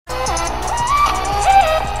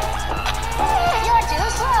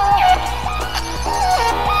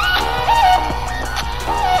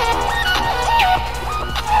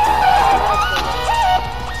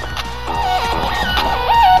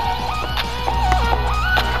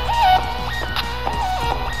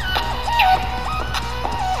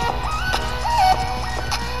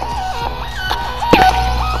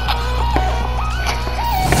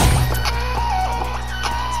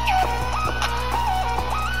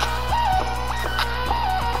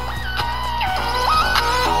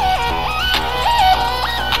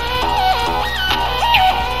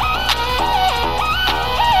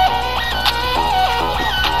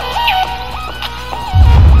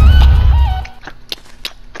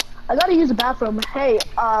I gotta use the bathroom. Hey,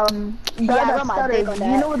 Yeah, I got my Stutter, dick on do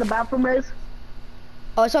that. you know where the bathroom is?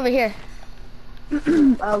 Oh, it's over here.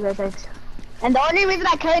 Okay, thanks. And the only reason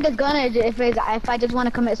I carry this gun is if I just want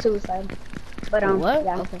to commit suicide. But What?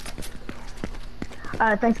 yeah. Okay.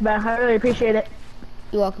 Thanks, man. I really appreciate it.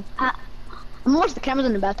 You're welcome. I'm gonna watch the cameras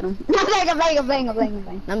in the bathroom. I'm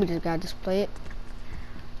playing. Let me just grab this plate.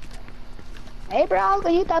 Hey, bro, I was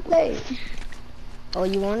gonna eat that plate. Oh,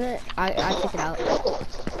 you want it? I take it out.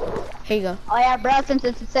 Here you go. Oh yeah, bro. Since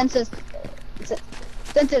it's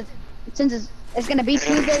gonna be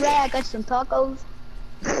Tuesday, right? I got some tacos.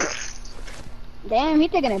 Damn, he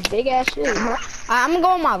taking a big ass shit. I'm gonna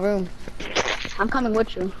go in my room. I'm coming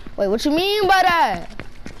with you. Wait, what you mean by that?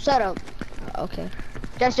 Shut up. Okay.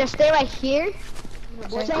 Just stay right here.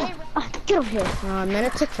 Get over here. Oh man,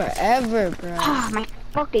 it took forever, bro. Ah, my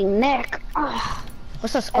fucking neck. Ah.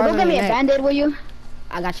 What's that Hey, scar go on get your me a neck? band-aid, will you?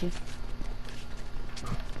 I got you.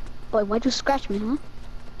 Boy, why'd you scratch me, huh?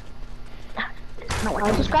 No,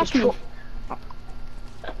 why'd you scratch me?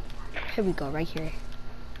 Here we go, right here.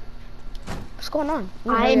 What's going on?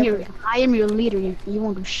 I am your leader. You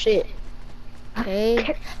won't do shit.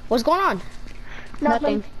 Okay. What's going on?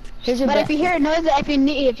 Nothing. Here's your But bed. if you hear noises, if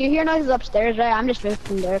you hear noises upstairs, right? I'm just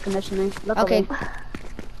fixing the air conditioning. Look Okay. away.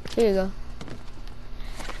 Here you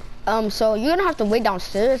go. So you're gonna have to wait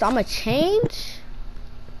downstairs. I'm gonna change.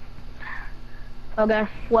 Okay,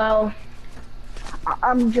 well,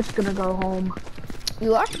 I'm just gonna go home.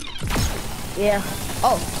 You are? Yeah.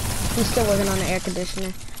 Oh, he's still working on the air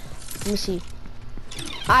conditioner. Let me see.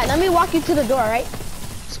 Alright, let me walk you to the door, right?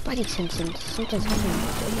 Spidey Simpson, something's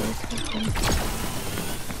happening.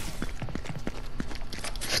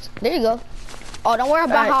 There you go. Oh, don't worry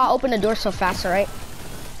about how I open the door so fast, alright?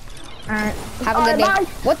 Alright. Have a good day. Bye.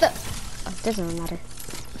 What the? Oh, doesn't matter.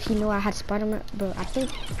 If you knew I had SpiderMan, bro, I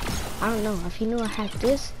don't know. If you knew I had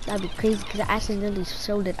this, that'd be crazy because I accidentally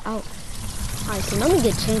sold it out. Alright, so let me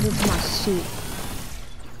get changed into my suit.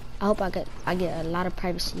 I hope I get a lot of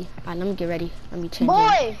privacy. Alright, let me get ready. Let me change.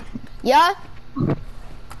 Boy. Yeah?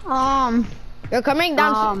 You're coming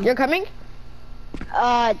down. You're coming?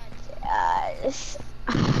 I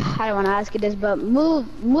don't want to ask you this, but move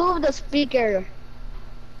the speaker.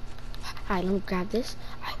 Alright, let me grab this.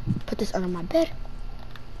 Alright, put this under my bed.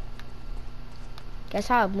 Guess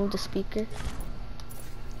how I move the speaker?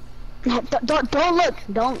 Don't look.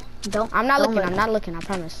 Don't. I'm not looking. look. I'm not looking. I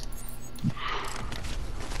promise.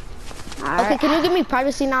 All Okay, right. can you give me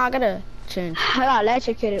privacy now? I gotta change. I got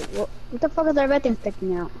electrocuted. What the fuck is everything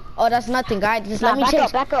sticking out? Oh, that's nothing, guys. Just Nah, let me back change.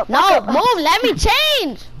 up, back up, No, back up. move. Let me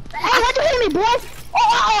change. Hey, why'd you hit me, boy?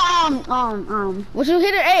 What you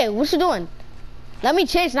hit her? Hey, what you doing? Let me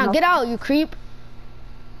change now. No. Get out, you creep.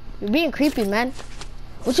 You're being creepy, man.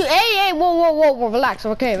 What you? Hey, whoa. Relax.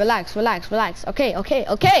 Okay, relax.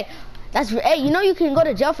 Okay. That's hey. You know you can go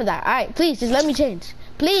to jail for that. All right, please, just let me change,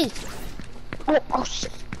 please. Oh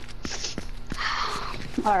shit.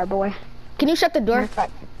 All right, boy. Can you shut the door?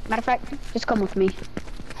 Matter of fact, just come with me.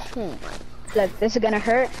 Look, this is gonna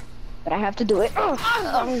hurt, but I have to do it. Oh,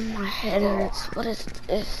 my head hurts. What is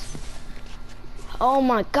this? Oh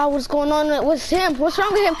my God, what's going on with him? What's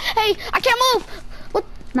wrong with him? Hey, I can't move. What?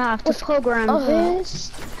 Nah, I have to program this.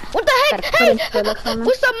 What the heck? Gotta put Hey, in for the camera.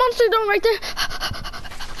 what's that monster doing right there?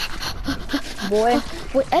 Boy,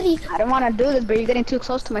 Wait, Eddie. I don't want to do this, but you're getting too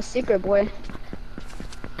close to my secret, boy.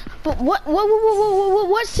 But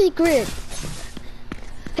what secret?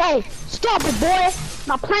 Hey, stop it, boy! I'm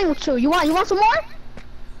not playing with you. You want some more?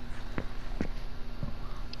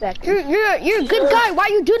 Exactly. You're a good guy. Why are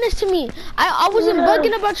you doing this to me? I wasn't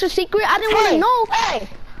bugging about your secret. I didn't want to know.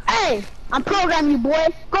 Hey! I'm programming you, boy.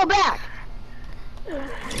 Go back.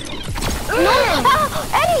 No,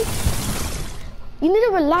 Eddie. You need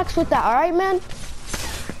to relax with that, all right, man?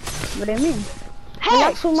 What do you mean? Hey,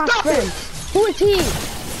 Relax with my stop friend. it. Who is he?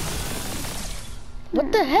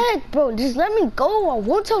 What the heck, bro? Just let me go. I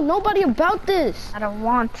won't tell nobody about this. I don't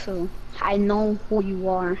want to. I know who you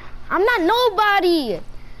are. I'm not nobody.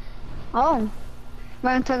 Oh. We're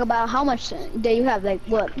gonna talk about how much that you have, like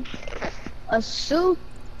what? A suit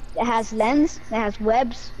that has lens, that has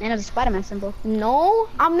webs, and has a SpiderMan symbol. No,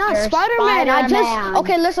 I'm not You're SpiderMan. I just Spider-Man.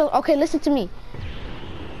 okay, listen to me.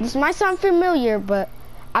 This might sound familiar, but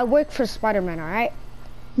I work for SpiderMan, all right?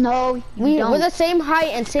 No, you don't. We're the same height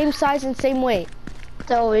and same size and same weight.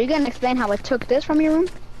 So you're gonna explain how I took this from your room?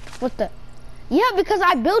 What the? Yeah, because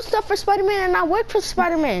I build stuff for SpiderMan and I work for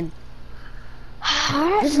SpiderMan.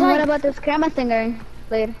 Alright, It's so what like- about this camera thing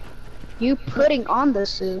later? You putting on the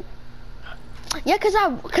suit. Yeah, cause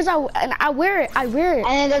I wear it. And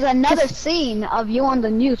then there's another scene of you on the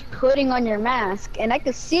news putting on your mask, and I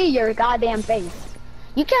can see your goddamn face.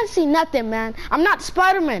 You can't see nothing, man. I'm not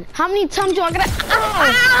Spider-Man. How many times do I gotta...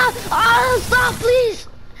 stop, please.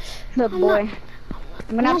 Look, boy.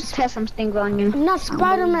 I'm gonna have to test some things on you. I'm not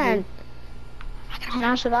Spider-Man.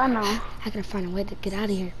 How should I know? I gotta find a way to get out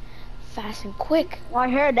of here. Fast and quick. Well, I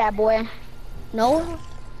heard that, boy. No?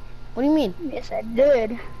 What do you mean? Yes, I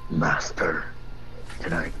did. Master,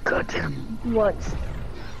 did I cut him? What?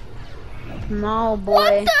 No, boy.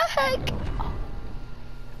 What the heck?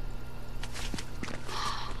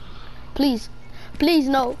 Please. Please,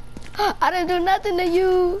 no. I didn't do nothing to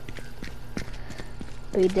you.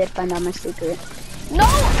 But you did find out my secret. No!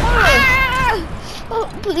 Ah! Oh,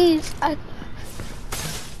 please.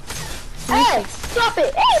 Hey, stop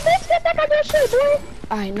it! Hey, bitch, get back on your shit, boy!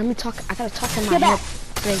 Alright, let me talk. I gotta talk in my Get head. back.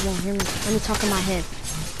 They won't hear me. Let me talk in my head.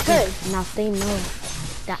 Good. Now if they know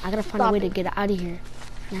that I gotta find a way to get out of here.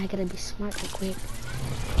 Now I gotta be smart and quick.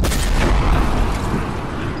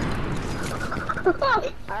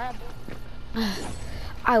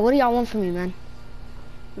 Alright, what do y'all want from me, man?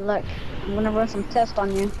 Look, I'm gonna run some tests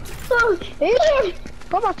on you.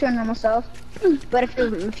 Go back to your normal self. But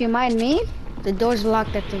if you mind me, The door's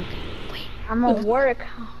locked, I think. I'm gonna work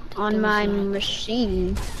on my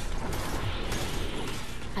machine.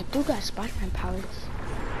 I do got Spider-Man powers.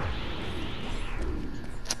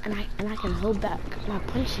 And I can hold back my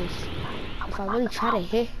punches if I really try to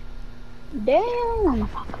hit. Damn.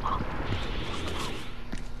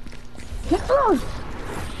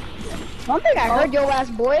 One thing I heard, your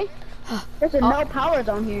ass boy. There's no powers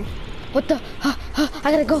on here. What the?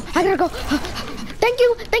 I gotta go. Thank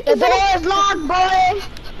you. The door is locked, boy.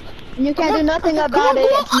 And you can't do nothing about it.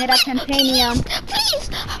 It's made of titanium. Please.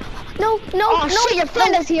 No. Oh shit, your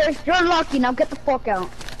friend is here. You're lucky. Now get the fuck out.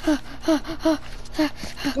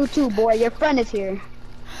 You too, boy. Your friend is here.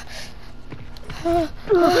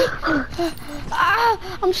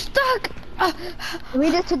 I'm stuck.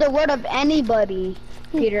 Read it to the word of anybody,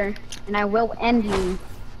 Peter, and I will end you.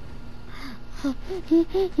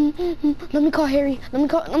 Let me call Harry. Let me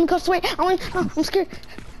call Sway. I'm scared.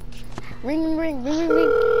 Ring. Ring.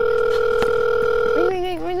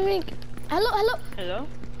 Hello. Hello?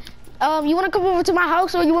 You wanna come over to my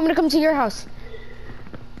house or you want me to come to your house?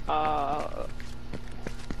 I'm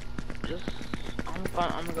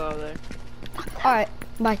gonna go over there. Alright,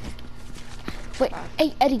 bye. Wait,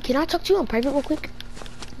 hey Eddie, can I talk to you in private real quick?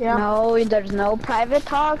 Yeah. No, there's no private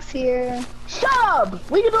talks here. Shut up!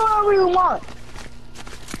 We can do whatever we want.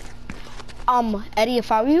 Eddie,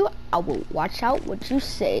 if I were you, I will watch out what you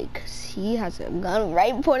say, cause he has a gun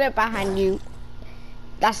right pointed behind you.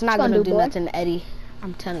 That's not gonna do nothing, Eddie.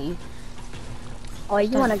 I'm telling you. Oh,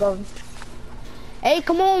 you wanna go? Hey,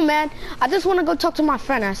 come on, man. I just wanna go talk to my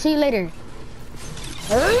friend. I'll see you later.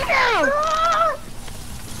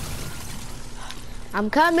 I'm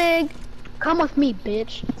coming. Come with me,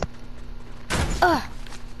 bitch.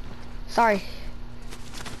 Sorry.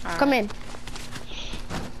 Come in.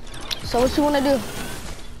 So what you wanna do?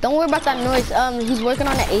 Don't worry about that noise. He's working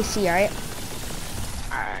on the AC, alright?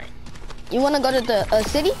 Alright. You wanna go to the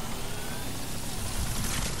city?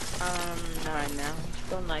 Not right now.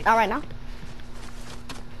 Still like. All right now.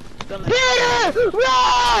 Still like. Peter,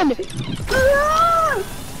 run! Run!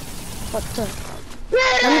 What the?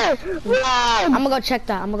 Peter, run! I'm gonna go check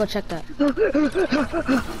that.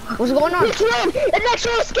 What's going on? It's run! It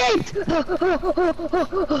actually escaped!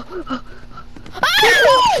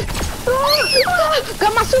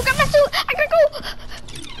 Got my suit! I gotta go!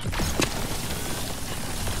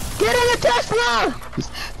 Get in the Tesla!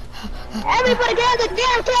 Everybody get in the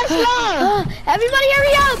damn Tesla! Everybody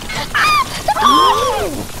hurry up!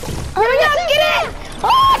 Hurry up, get in!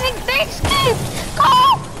 Oh, they escaped!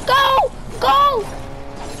 Go!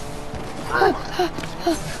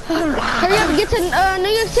 Hurry up, get to New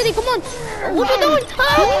York City, come on! What are you doing?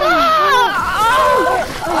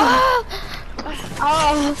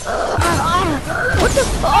 What the?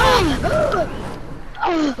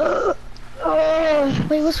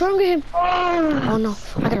 Wait, what's wrong with him? Oh no,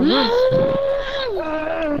 I gotta run.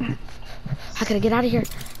 I gotta get out of here.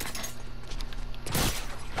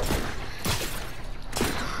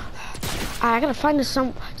 I gotta find this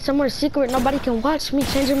somewhere secret nobody can watch me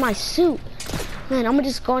changing my suit. Man, I'm gonna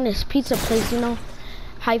just go in this pizza place, you know,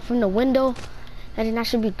 hide from the window, and then that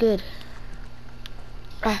should be good.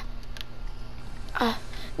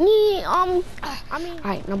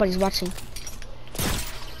 Alright, nobody's watching.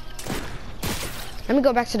 Let me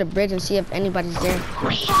go back to the bridge and see if anybody's there.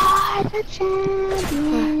 We are the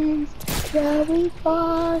champions. Yeah, we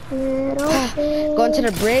fought it okay. Going to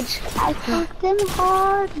the bridge. I fucked them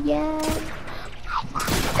hard, yeah.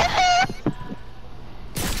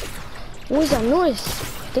 What was that noise?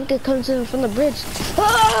 think it comes in from the bridge.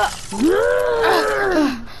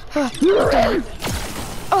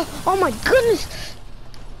 Oh my goodness!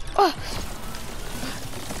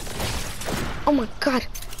 Oh my god!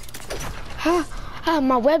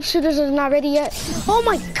 My web shooters are not ready yet. Oh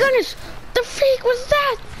my goodness! The freak was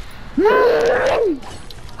that?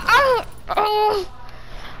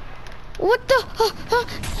 What the?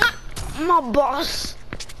 My boss.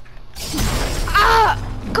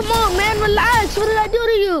 Come on, man, relax. What did I do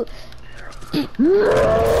to you?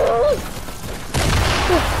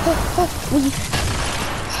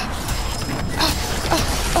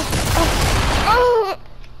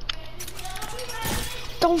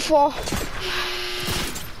 Don't fall.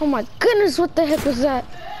 Oh my goodness, what the heck was that?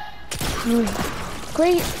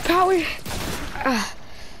 Great power.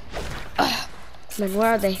 Man,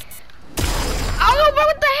 where are they? Oh,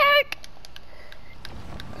 what the heck?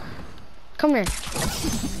 Come here.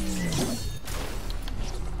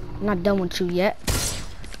 I'm not done with you yet.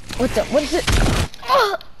 What is it?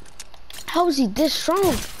 How is he this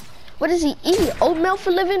strong? What does he eat? Oatmeal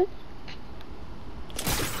for living?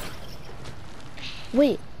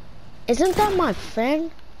 Wait, isn't that my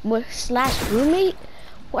friend slash roommate?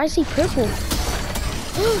 Why is he purple?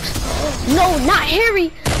 No, not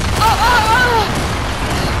Harry!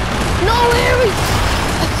 No, Harry!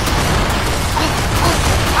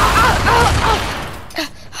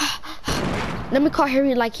 Let me call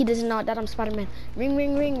Harry like he doesn't know that I'm Spider-Man. Ring,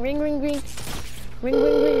 ring, ring, ring, ring, ring. Ring,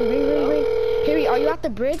 ring, ring, ring, ring, ring. Harry, are you at the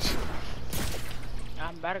bridge?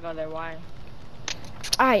 I'm about to go there. Why?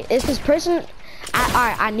 Alright, it's this person.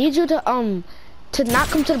 I need you to not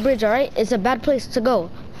come to the bridge, alright? It's a bad place to go.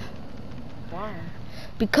 Why?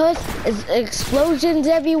 Because it's explosions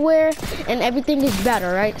everywhere and everything is bad,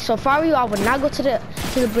 alright? So if I were you, I would not go to the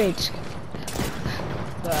bridge.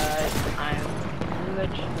 But I'm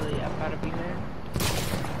literally about to be there.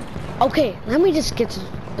 Okay, let me just get to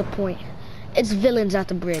the point. It's villains at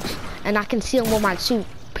the bridge, and I can see them with my two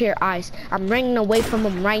pair of eyes. I'm running away from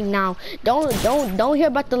them right now. Don't hear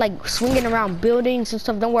about the like swinging around buildings and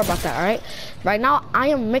stuff. Don't worry about that, all right? Right now, I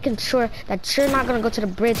am making sure that you're not gonna go to the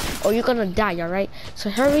bridge or you're gonna die, all right? So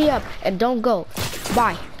hurry up and don't go.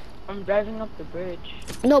 Bye. I'm driving up the bridge.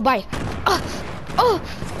 No, bye.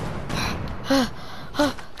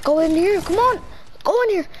 Go in here. Come on. Go in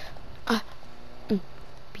here.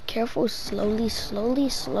 Be careful. Slowly, slowly,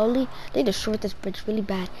 slowly. They destroyed this bridge really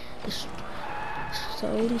bad.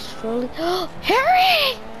 Slowly, slowly.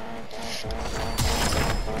 Harry!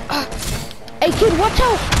 Hey, kid, watch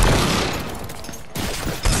out!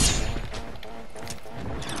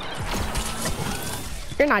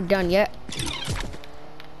 You're not done yet.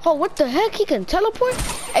 Oh, what the heck? He can teleport?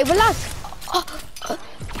 Hey, relax.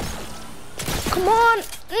 Come on.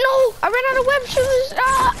 No, I ran out of web shooters.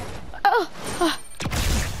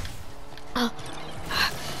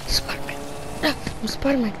 Spider-Man. I'm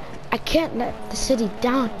Spider-Man. I can't let the city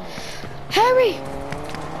down. Harry!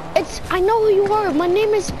 I know who you are. My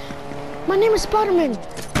name is Spider-Man.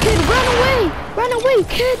 Kid, run away! Run away,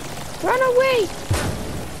 kid! Run away!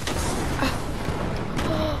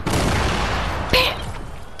 Bam!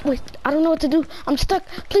 Wait, I don't know what to do. I'm stuck.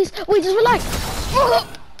 Please, wait, just relax.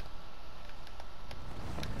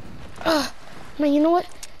 Man, you know what?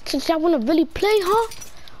 Since y'all wanna really play, huh?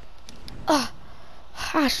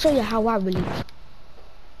 I'll show you how I really play.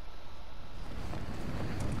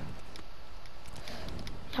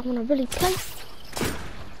 Y'all wanna really play?